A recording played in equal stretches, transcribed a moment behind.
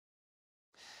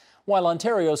While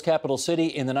Ontario's capital city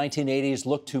in the 1980s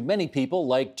looked to many people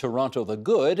like Toronto the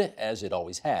Good, as it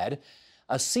always had,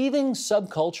 a seething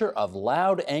subculture of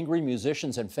loud, angry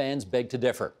musicians and fans beg to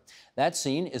differ. That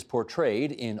scene is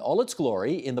portrayed in all its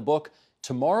glory in the book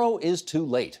Tomorrow is Too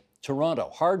Late,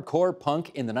 Toronto, Hardcore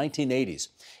Punk in the 1980s.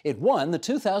 It won the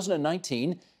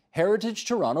 2019 Heritage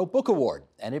Toronto Book Award,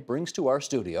 and it brings to our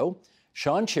studio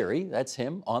Shawn Chirrey, that's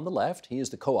him on the left, he is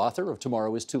the co-author of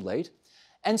Tomorrow is Too Late,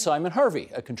 and Simon Harvey,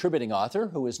 a contributing author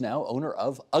who is now owner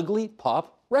of Ugly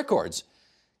Pop Records.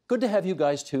 Good to have you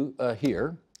guys two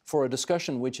here for a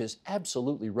discussion which is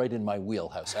absolutely right in my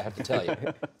wheelhouse, I have to tell you.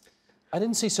 I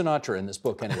didn't see Sinatra in this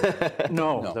book anyway.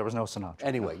 No, there was no Sinatra.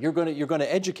 Anyway, you're going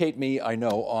to educate me, I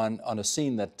know, on a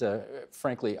scene that,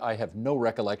 frankly, I have no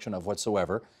recollection of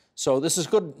whatsoever. So this is a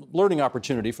good learning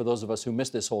opportunity for those of us who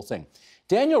missed this whole thing.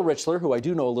 Daniel Richler, who I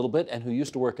do know a little bit and who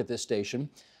used to work at this station,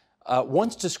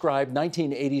 once described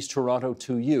 1980s Toronto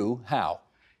to you. How?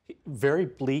 Very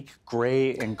bleak,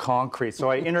 gray, and concrete.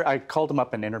 So I called him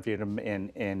up and interviewed him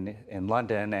in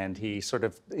London, and he sort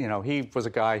of, he was a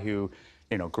guy who,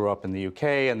 grew up in the UK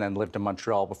and then lived in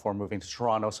Montreal before moving to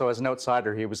Toronto. So as an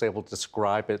outsider, he was able to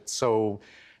describe it so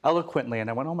eloquently, and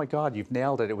I went, oh my God, you've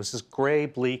nailed it. It was this gray,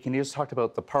 bleak, and he just talked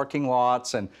about the parking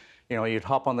lots, and you'd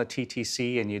hop on the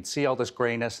TTC and you'd see all this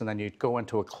grayness, and then you'd go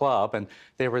into a club, and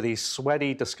they were these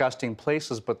sweaty, disgusting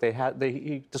places, but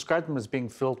he described them as being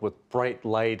filled with bright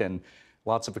light and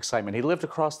lots of excitement. He lived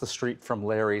across the street from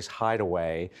Larry's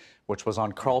Hideaway, which was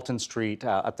on Carlton Street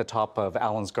at the top of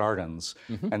Allen's Gardens.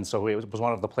 And so it was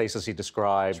one of the places he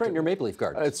described. It's right near Maple Leaf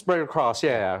Gardens. It's right across,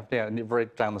 yeah,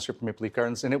 right down the street from Maple Leaf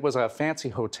Gardens. And it was a fancy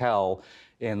hotel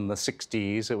in the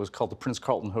 60s. It was called the Prince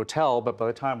Carlton Hotel, but by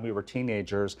the time we were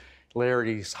teenagers,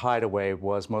 Larry's Hideaway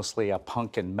was mostly a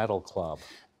punk and metal club.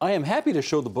 I am happy to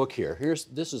show the book here.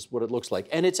 This is what it looks like.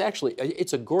 And it's actually,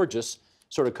 it's a gorgeous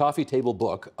sort of coffee table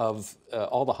book of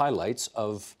all the highlights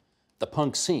of the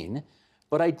punk scene.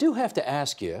 But I do have to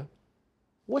ask you,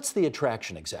 what's the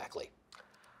attraction exactly?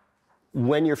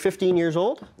 When you're 15 years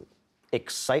old,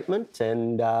 excitement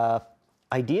and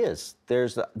ideas.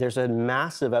 There's a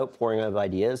massive outpouring of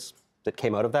ideas that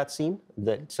came out of that scene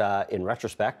that, in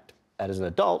retrospect, as an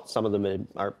adult, some of them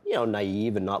are,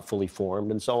 naive and not fully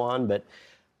formed and so on. But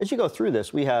as you go through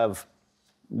this, we have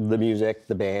the music,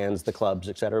 the bands, the clubs,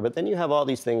 et cetera. But then you have all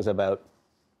these things about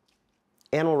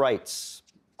animal rights,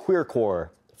 queercore,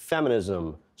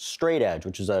 feminism, straight edge,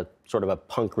 which is a sort of a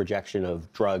punk rejection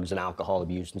of drugs and alcohol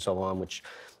abuse and so on, which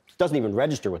doesn't even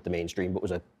register with the mainstream, but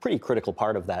was a pretty critical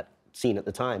part of that scene at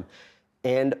the time.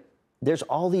 And there's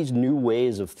all these new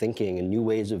ways of thinking and new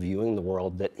ways of viewing the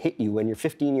world that hit you when you're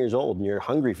 15 years old and you're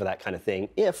hungry for that kind of thing.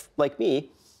 If, like me,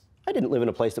 I didn't live in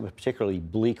a place that was particularly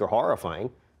bleak or horrifying.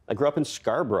 I grew up in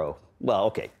Scarborough. Well,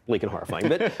 okay, bleak and horrifying,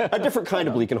 but a different kind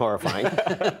of bleak and horrifying.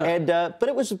 And but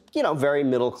it was, very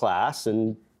middle class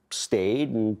and stayed,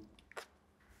 and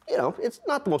it's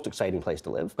not the most exciting place to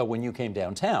live. But when you came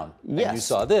downtown, yes, and you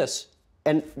saw this,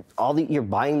 and you're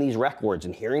buying these records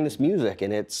and hearing this music,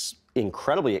 and it's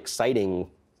incredibly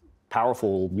exciting,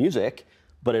 powerful music.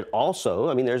 But it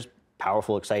also, there's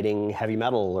powerful, exciting heavy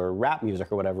metal or rap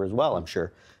music or whatever as well, I'm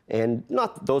sure. And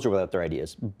not that those are without their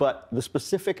ideas, but the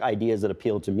specific ideas that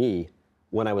appealed to me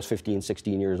when I was 15,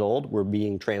 16 years old were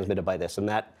being transmitted by this. And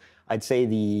that, I'd say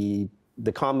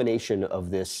the combination of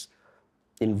this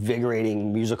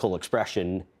invigorating musical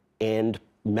expression and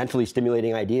mentally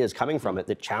stimulating ideas coming from it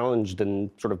that challenged and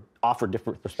sort of offered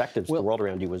different perspectives to the world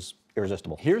around you was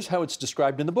irresistible. Here's how it's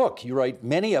described in the book. You write,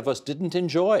 many of us didn't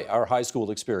enjoy our high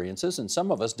school experiences, and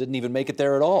some of us didn't even make it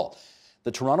there at all.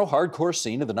 The Toronto hardcore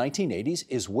scene of the 1980s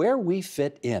is where we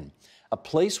fit in, a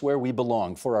place where we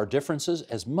belong for our differences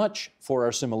as much for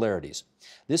our similarities.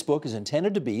 This book is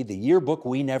intended to be the yearbook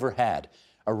we never had,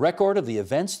 a record of the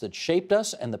events that shaped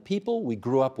us and the people we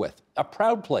grew up with, a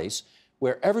proud place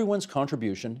where everyone's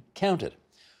contribution counted.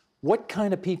 What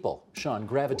kind of people, Shawn,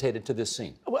 gravitated to this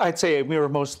scene? I'd say we were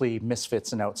mostly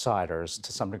misfits and outsiders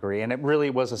to some degree, and it really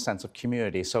was a sense of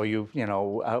community. So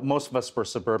most of us were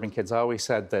suburban kids. I always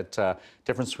said that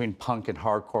difference between punk and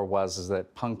hardcore is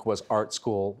that punk was art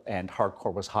school and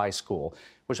hardcore was high school,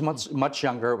 which was much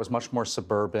younger. It was much more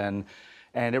suburban.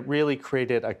 And it really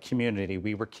created a community.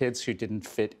 We were kids who didn't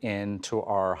fit into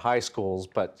our high schools,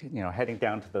 but heading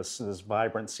down to this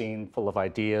vibrant scene full of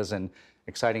ideas and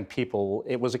exciting people,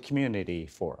 it was a community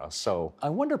for us. So I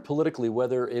wonder politically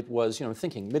whether it was,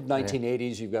 thinking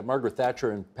mid-1980s, you've got Margaret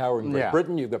Thatcher in power in Great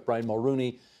Britain, you've got Brian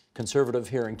Mulroney, conservative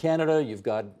here in Canada, you've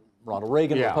got Ronald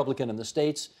Reagan, Republican in the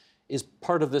States. Is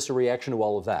part of this a reaction to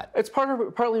all of that? It's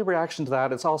partly a reaction to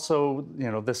that. It's also,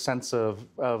 this sense of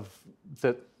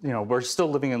that we're still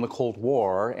living in the Cold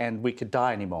War and we could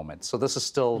die any moment. So this is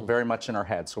still very much in our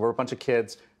head. So we're a bunch of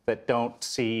kids that don't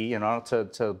see, not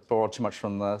to borrow too much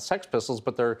from the Sex Pistols,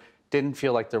 but they didn't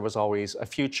feel like there was always a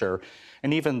future.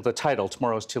 And even the title,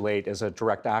 Tomorrow's Too Late, is a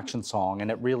direct action song, and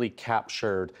it really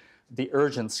captured the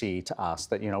urgency to us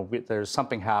that, there's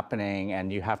something happening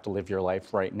and you have to live your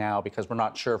life right now because we're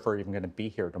not sure if we're even going to be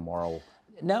here tomorrow.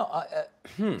 Now,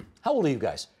 how old are you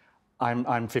guys?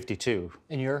 I'm 52.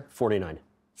 And you're? 49.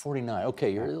 49.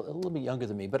 Okay, you're a little bit younger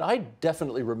than me, but I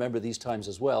definitely remember these times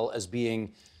as well as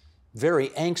being very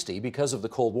angsty because of the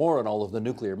Cold War and all of the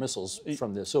nuclear missiles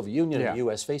from the Soviet Union and the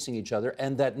U.S. facing each other,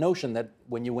 and that notion that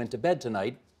when you went to bed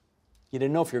tonight, you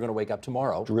didn't know if you were going to wake up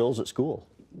tomorrow. Drills at school.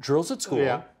 Drills at school.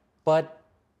 Yeah. But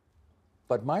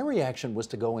my reaction was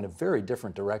to go in a very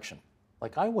different direction.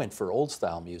 Like, I went for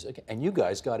old-style music, and you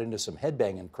guys got into some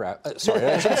headbanging crap. Sorry,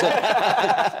 I should say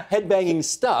headbanging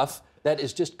stuff that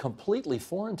is just completely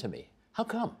foreign to me. How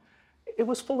come? It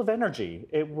was full of energy.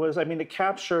 It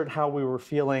captured how we were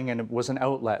feeling, and it was an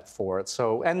outlet for it.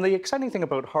 So, and the exciting thing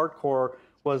about hardcore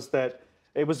was that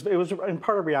it was in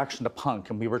part a reaction to punk,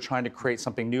 and we were trying to create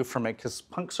something new from it because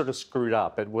punk sort of screwed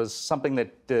up. It was something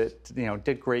that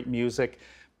did great music,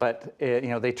 but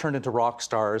they turned into rock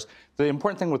stars. The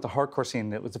important thing with the hardcore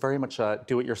scene, it was very much a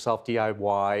do-it-yourself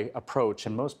DIY approach,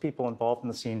 and most people involved in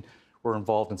the scene were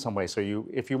involved in some way. So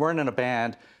if you weren't in a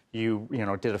band, you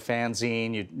did a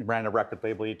fanzine, you ran a record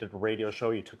label, you did a radio show,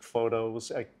 you took photos.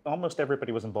 Almost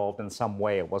everybody was involved in some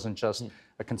way. It wasn't just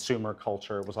a consumer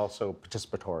culture, it was also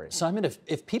participatory. Simon,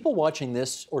 if people watching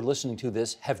this or listening to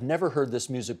this have never heard this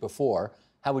music before,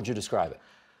 how would you describe it?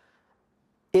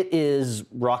 It is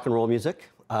rock and roll music.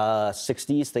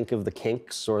 60s, think of the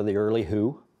Kinks or the early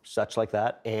Who, such like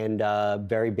that, and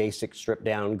very basic stripped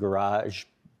down garage,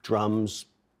 drums,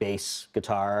 bass,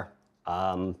 guitar,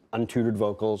 untutored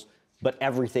vocals, but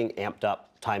everything amped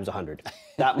up times 100.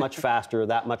 That much faster,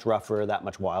 that much rougher, that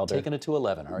much wilder. Taking it to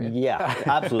 11, are you? Yeah,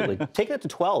 absolutely. Taking it to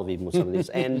 12 even with some of these.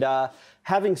 And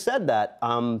having said that,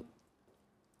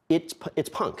 it's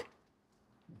punk.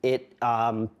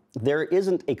 There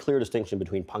isn't a clear distinction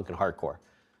between punk and hardcore.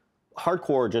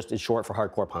 Hardcore just is short for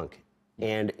hardcore punk.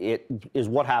 And it is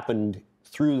what happened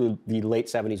through the late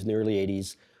 70s and the early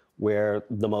 80s, where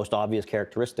the most obvious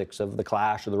characteristics of the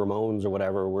Clash or the Ramones or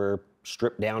whatever were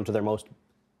stripped down to their most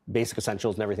basic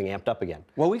essentials and everything amped up again.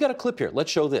 Well, we got a clip here. Let's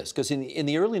show this, because in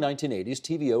the early 1980s,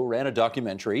 TVO ran a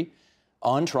documentary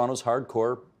on Toronto's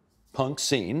hardcore punk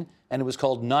scene, and it was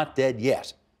called Not Dead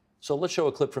Yet. So let's show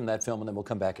a clip from that film, and then we'll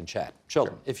come back and chat.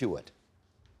 Sheldon, if you would.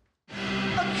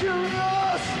 I'm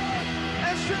curious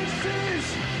and strange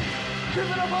things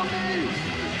giving up on me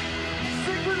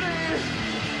secretly,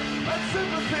 but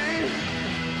sympathy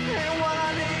ain't what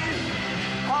I need.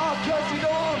 Oh, cause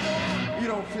you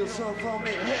don't feel so for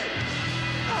me. Hey,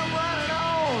 I'm running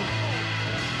on.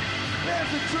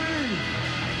 There's a tree.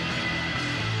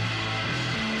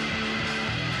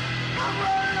 I'm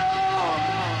running on.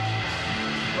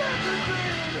 There's a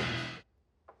tree.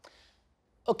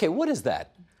 Okay, what is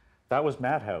that? That was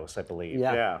Madhouse, I believe.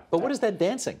 Yeah. But what is that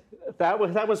dancing? That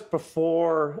was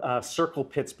before circle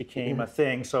pits became a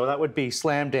thing. So that would be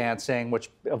slam dancing, which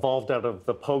evolved out of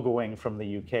the pogoing from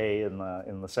the UK in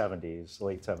the 70s,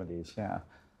 late 70s. Yeah.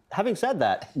 Having said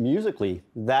that, musically,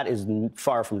 that is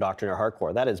far from doctrine or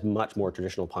hardcore. That is much more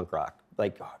traditional punk rock.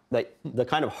 Like the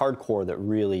kind of hardcore that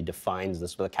really defines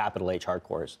this with a capital H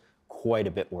hardcore is quite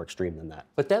a bit more extreme than that.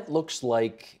 But that looks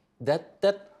like that.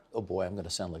 Oh boy, I'm going to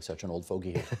sound like such an old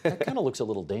fogey here. That kind of looks a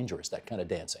little dangerous. That kind of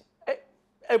dancing.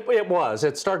 It was.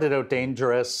 It started out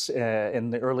dangerous in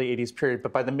the early 80s period,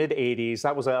 but by the mid 80s,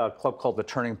 that was a club called the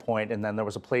Turning Point, and then there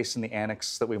was a place in the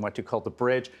annex that we went to called the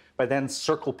Bridge. By then,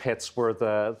 circle pits were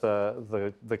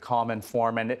the common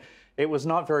form, and it was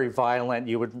not very violent.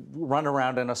 You would run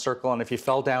around in a circle, and if you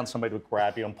fell down, somebody would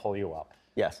grab you and pull you up.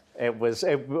 Yes. It was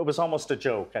almost a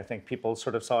joke. I think people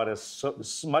sort of saw it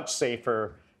as much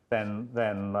safer than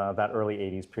that early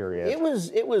 80s period. It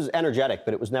was energetic,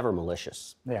 but it was never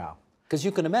malicious. Yeah. Because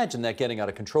you can imagine that getting out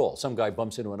of control. Some guy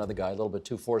bumps into another guy a little bit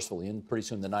too forcefully, and pretty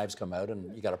soon the knives come out,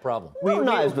 and you got a problem. No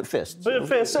knives, but fists. But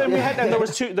fists. And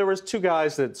there was two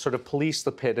guys that sort of policed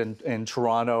the pit in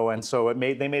Toronto, and so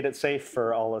they made it safe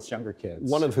for all us younger kids.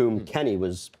 One of whom, Kenny,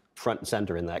 was front and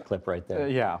center in that clip right there.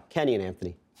 Yeah. Kenny and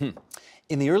Anthony.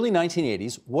 In the early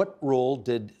 1980s, what role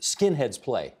did skinheads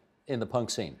play in the punk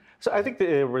scene? So I think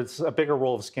there was a bigger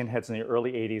role of skinheads in the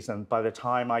early 80s, and by the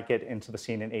time I get into the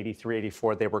scene in 83,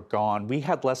 84, they were gone. We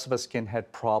had less of a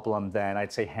skinhead problem than,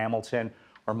 I'd say, Hamilton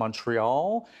or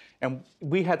Montreal. And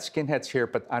we had skinheads here,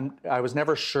 but I was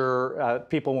never sure.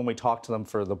 People, when we talked to them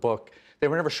for the book, they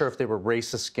were never sure if they were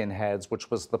racist skinheads, which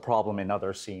was the problem in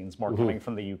other scenes, more coming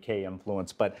from the UK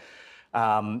influence. But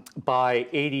by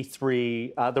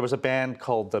 '83, there was a band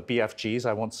called the BFGs.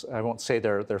 I won't say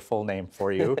their full name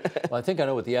for you. Well, I think I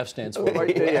know what the F stands for.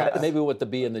 Yeah. Maybe what the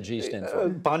B and the G stand for.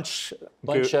 Bunch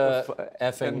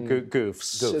effing and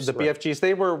goofs. The right. BFGs.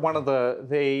 They were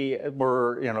they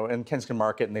were in Kensington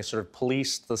Market, and they sort of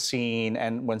policed the scene.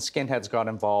 And when skinheads got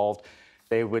involved,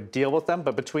 they would deal with them.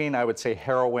 But between, I would say,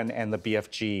 heroin and the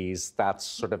BFGs, that's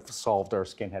sort of solved our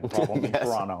skinhead problem in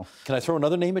Toronto. Can I throw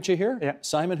another name at you here? Yeah.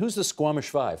 Simon, who's the Squamish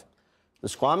Five? The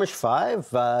Squamish Five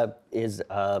is,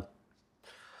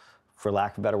 for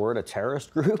lack of a better word, a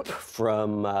terrorist group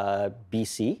from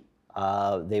BC.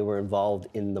 They were involved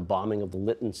in the bombing of the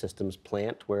Lytton Systems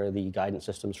plant, where the guidance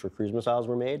systems for cruise missiles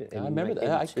were made. I remember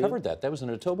that. I covered that. That was in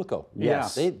Etobicoke.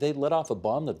 Yes. They let off a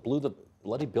bomb that blew the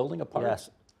bloody building apart. Yes.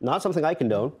 Not something I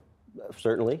condone,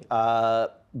 certainly.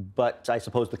 But I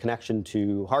suppose the connection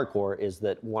to hardcore is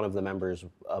that one of the members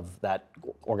of that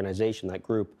organization, that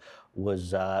group,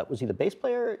 was he the bass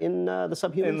player in the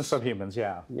Subhumans? In the Subhumans,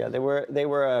 yeah. Yeah, they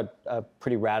were a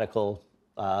pretty radical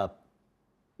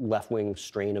left-wing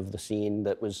strain of the scene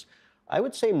that was, I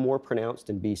would say, more pronounced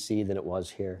in BC than it was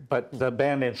here. But the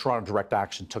band in Toronto, Direct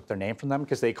Action, took their name from them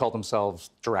because they called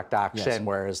themselves Direct Action,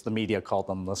 whereas the media called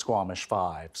them the Squamish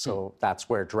Five. So that's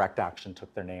where Direct Action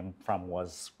took their name from,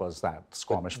 was that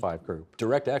Squamish Five group.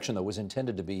 Direct Action, though, was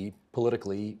intended to be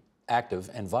politically active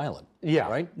and violent. Yeah.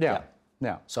 Right? Yeah.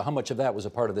 So how much of that was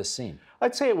a part of this scene?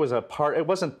 I'd say it was a part. It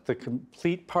wasn't the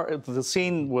complete part. The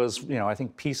scene was, I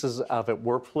think pieces of it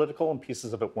were political and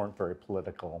pieces of it weren't very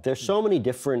political. There's so many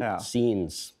different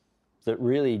scenes that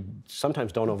really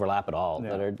sometimes don't overlap at all.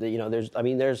 Yeah. That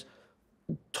are, there's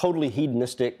totally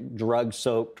hedonistic,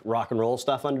 drug-soaked rock and roll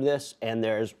stuff under this, and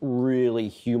there's really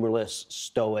humorless,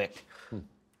 stoic,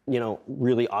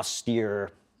 really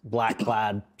austere,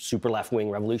 black-clad, super left-wing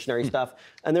revolutionary stuff.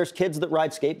 And there's kids that ride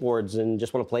skateboards and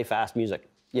just want to play fast music,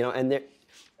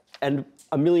 and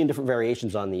a million different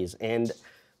variations on these. And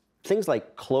things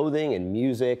like clothing and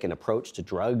music and approach to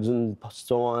drugs and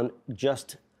so on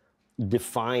just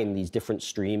define these different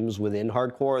streams within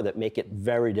hardcore that make it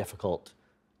very difficult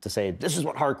to say, this is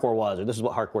what hardcore was, or this is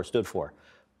what hardcore stood for.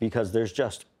 Because there's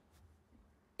just,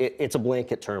 it's a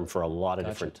blanket term for a lot of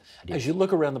different ideas. As you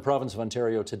look around the province of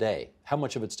Ontario today, how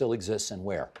much of it still exists and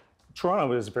where?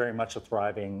 Toronto is very much a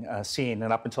thriving scene,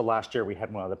 and up until last year, we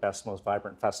had one of the best, most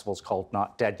vibrant festivals called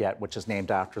Not Dead Yet, which is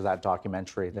named after that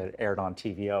documentary that aired on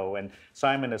TVO. And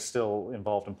Simon is still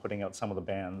involved in putting out some of the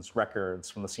band's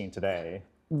records from the scene today.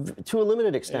 To a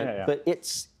limited extent, but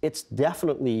it's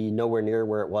definitely nowhere near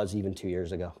where it was even 2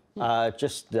 years ago.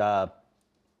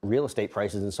 Real estate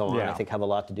prices and so on, I think, have a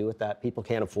lot to do with that. People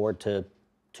can't afford to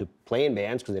play in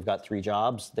bands because they've got 3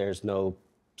 jobs. There's no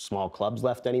small clubs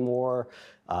left anymore.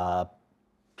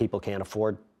 People can't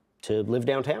afford to live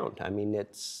downtown. I mean,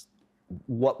 it's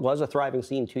what was a thriving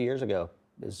scene 2 years ago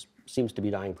seems to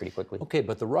be dying pretty quickly. Okay,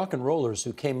 but the rock and rollers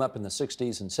who came up in the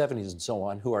 60s and 70s and so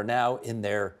on, who are now in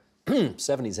their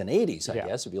 70s and 80s, I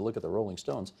guess, if you look at the Rolling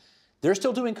Stones, they're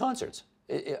still doing concerts.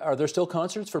 Are there still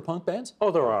concerts for punk bands?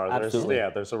 Oh, there are. Absolutely.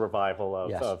 There's a revival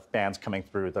of bands coming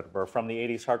through that were from the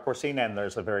 80s hardcore scene, and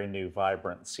there's a very new,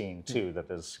 vibrant scene, too, that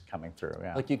is coming through,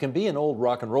 Like, you can be an old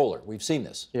rock and roller. We've seen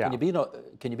this. Yeah. Can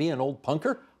you be an old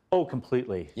punker? Oh,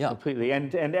 completely. Yeah. Completely.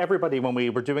 And everybody, when we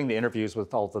were doing the interviews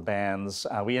with all the bands,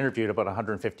 we interviewed about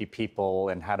 150 people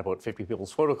and had about 50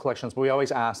 people's photo collections, but we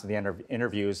always asked in the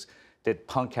interviews, did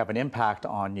punk have an impact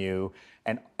on you?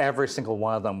 And every single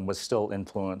one of them was still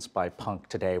influenced by punk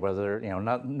today. Whether,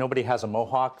 nobody has a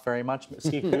mohawk very much.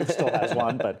 Steve Booth still has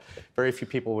one, but very few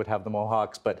people would have the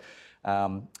mohawks. But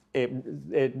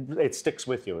it sticks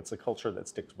with you. It's a culture that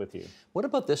sticks with you. What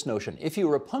about this notion? If you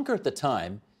were a punker at the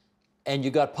time and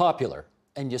you got popular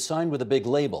and you signed with a big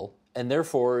label and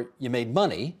therefore you made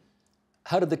money,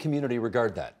 how did the community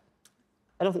regard that?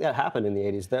 I don't think that happened in the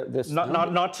 80s.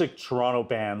 Not to Toronto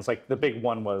bands. Like, the big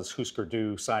one was Husker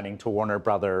Du signing to Warner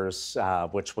Brothers,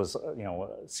 which was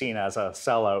seen as a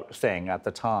sellout thing at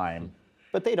the time.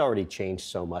 But they'd already changed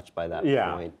so much by that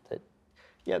point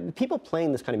that, people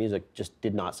playing this kind of music just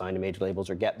did not sign to major labels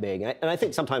or get big. And I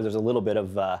think sometimes there's a little bit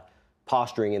of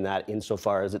posturing in that,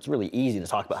 insofar as it's really easy to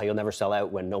talk about how you'll never sell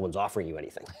out when no one's offering you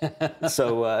anything.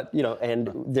 So,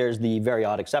 and there's the very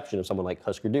odd exception of someone like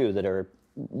Husker Du that are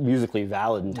musically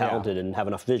valid and talented and have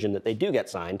enough vision that they do get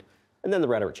signed, and then the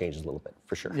rhetoric changes a little bit,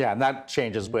 for sure. Yeah, and that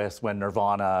changes with when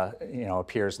Nirvana,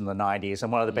 appears in the 90s.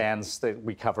 And one of the bands that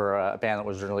we cover, a band that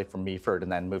was originally from Meaford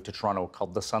and then moved to Toronto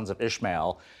called the Sons of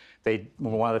Ishmael, they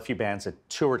were one of the few bands that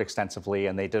toured extensively,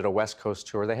 and they did a West Coast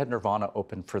tour. They had Nirvana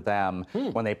open for them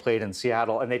when they played in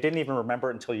Seattle, and they didn't even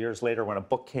remember it until years later when a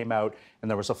book came out and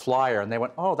there was a flyer, and they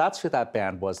went, oh, that's who that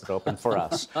band was that opened for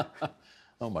us.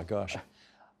 Oh my gosh.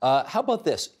 How about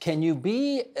this? Can you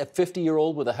be a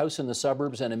 50-year-old with a house in the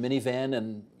suburbs and a minivan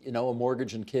and, you know, a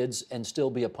mortgage and kids and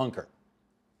still be a punker?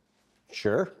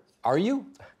 Sure. Are you?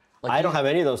 Like I don't have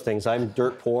any of those things. I'm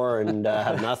dirt poor and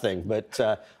have nothing, but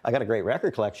I got a great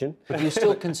record collection. But do you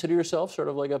still consider yourself sort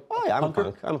of like a Oh yeah, I'm punker? a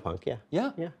punk. I'm a punk, yeah.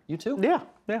 Yeah? Yeah. You too? Yeah,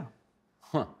 yeah.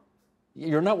 Huh.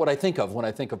 You're not what I think of when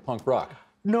I think of punk rock.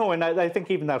 No, and I think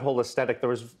even that whole aesthetic,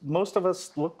 most of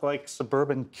us look like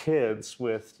suburban kids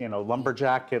with, you know, lumber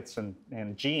jackets and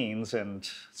jeans and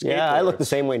skateboards. Yeah, I look the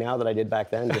same way now that I did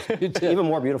back then. Just even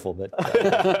more beautiful,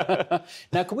 but...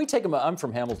 Now, can we take I'm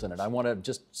from Hamilton, and I want to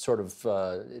just sort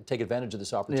of take advantage of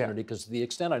this opportunity because to the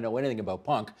extent I know anything about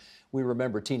punk, we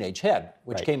remember Teenage Head,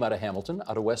 which came out of Hamilton,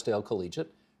 out of Westdale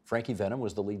Collegiate. Frankie Venom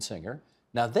was the lead singer.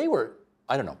 Now, they were,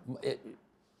 I don't know,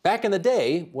 back in the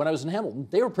day when I was in Hamilton,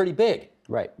 they were pretty big.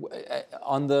 Right.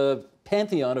 On the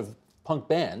pantheon of punk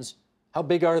bands, how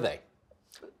big are they?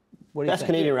 What do you Best think?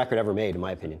 Canadian record ever made, in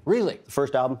my opinion. Really? The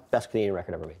first album, best Canadian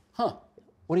record ever made. Huh.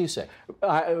 What do you say?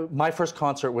 My first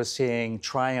concert was seeing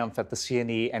Triumph at the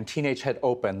CNE and Teenage Head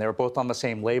open. They were both on the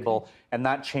same label, and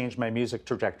that changed my music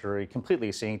trajectory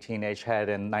completely, seeing Teenage Head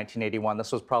in 1981.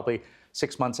 This was probably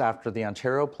 6 months after the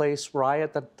Ontario Place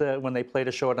riot, when they played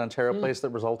a show at Ontario Place that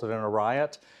resulted in a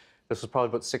riot. This was probably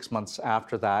about 6 months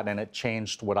after that, and it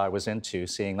changed what I was into,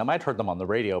 seeing them. I'd heard them on the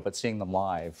radio, but seeing them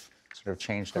live sort of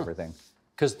changed everything.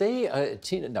 Because they,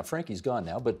 now Frankie's gone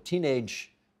now, but Teenage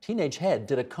Head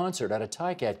did a concert at a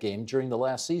Ticats game during the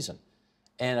last season.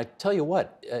 And I tell you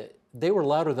what, they were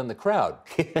louder than the crowd.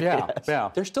 Yeah,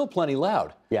 yeah. They're still plenty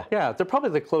loud. Yeah. Yeah, they're probably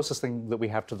the closest thing that we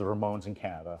have to the Ramones in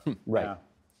Canada. Right. Yeah.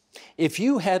 If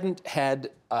you hadn't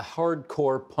had a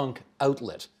hardcore punk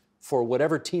outlet for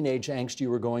whatever teenage angst you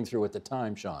were going through at the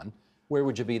time, Shawn, where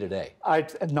would you be today?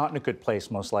 Not in a good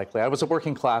place, most likely. I was a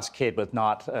working class kid with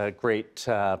not great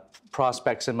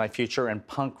prospects in my future, and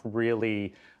punk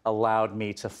really allowed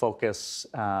me to focus,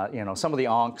 you know, some of the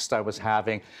angst I was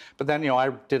having. But then, you know, I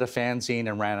did a fanzine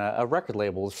and ran a record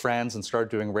label with friends and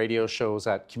started doing radio shows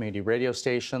at community radio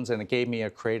stations, and it gave me a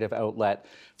creative outlet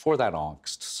for that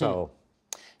angst. So.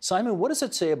 Simon, what does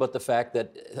it say about the fact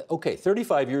that, okay,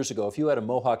 35 years ago, if you had a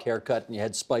mohawk haircut and you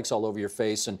had spikes all over your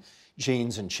face and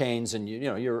jeans and chains and, you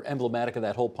know, you're emblematic of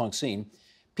that whole punk scene,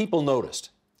 people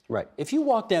noticed. Right. If you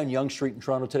walk down Yonge Street in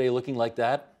Toronto today looking like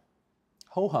that,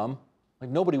 ho-hum, like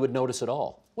nobody would notice at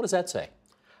all. What does that say?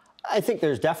 I think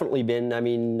there's definitely been, I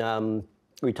mean,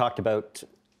 we talked about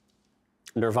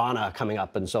Nirvana coming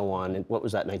up and so on, and what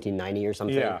was that, 1990 or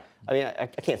something? Yeah. I mean, I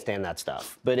can't stand that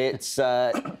stuff, but it's...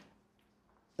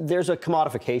 there's a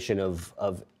commodification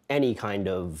of any kind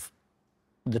of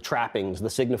the trappings, the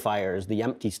signifiers, the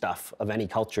empty stuff of any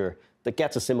culture that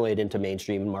gets assimilated into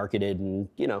mainstream and marketed, and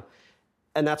you know,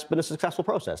 and that's been a successful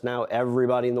process. Now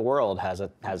everybody in the world has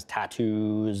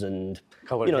tattoos and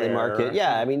Colored you know, they hair. market.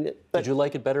 Yeah, I mean, but Did you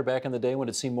like it better back in the day when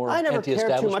it seemed more I never cared too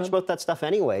anti-establishment? much about that stuff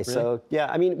anyway. Really? So yeah,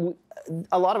 I mean,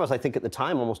 a lot of us, I think, at the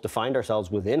time almost defined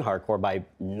ourselves within hardcore by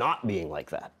not being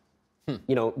like that.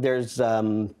 You know, there's.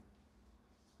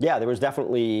 Yeah, there was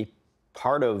definitely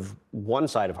part of one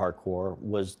side of hardcore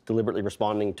was deliberately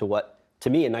responding to what, to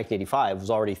me in 1985,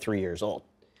 was already 3 years old.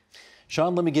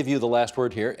 Shawn, let me give you the last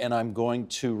word here, and I'm going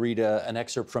to read an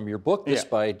excerpt from your book. This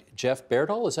by Jeff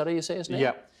Berdahl. Is that how you say his name?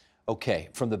 Yeah. Okay,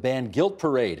 from the band Guilt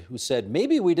Parade, who said,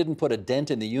 maybe we didn't put a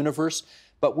dent in the universe,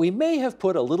 but we may have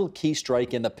put a little key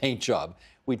strike in the paint job.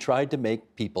 We tried to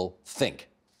make people think.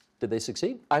 Did they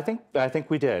succeed? I think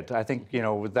we did. I think, you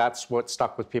know, that's what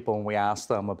stuck with people when we asked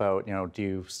them about, you know, do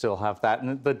you still have that?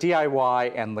 And the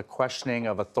DIY and the questioning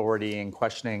of authority and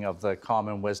questioning of the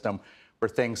common wisdom were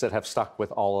things that have stuck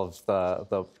with all of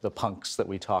the punks that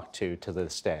we talk to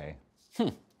this day.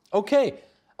 Okay.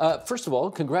 First of all,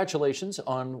 congratulations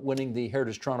on winning the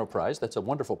Heritage Toronto Prize. That's a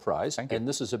wonderful prize. Thank you. And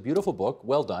this is a beautiful book.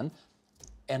 Well done.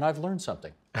 And I've learned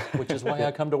something, which is why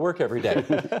I come to work every day.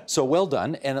 So well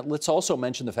done. And let's also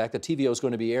mention the fact that TVO is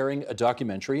going to be airing a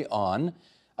documentary on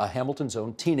Hamilton's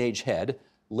own Teenage Head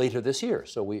later this year.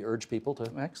 So we urge people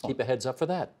to keep a heads up for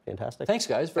that. Fantastic. Thanks,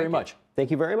 guys, very much.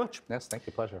 Thank you very much. Yes, thank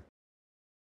you. Pleasure.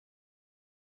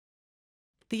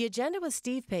 The Agenda with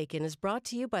Steve Paikin is brought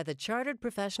to you by the Chartered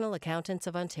Professional Accountants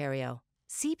of Ontario.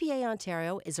 CPA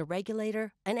Ontario is a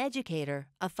regulator, an educator,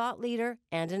 a thought leader,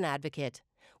 and an advocate.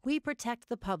 We protect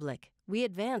the public. We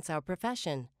advance our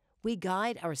profession. We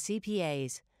guide our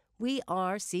CPAs. We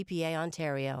are CPA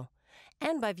Ontario.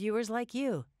 And by viewers like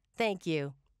you. Thank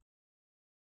you.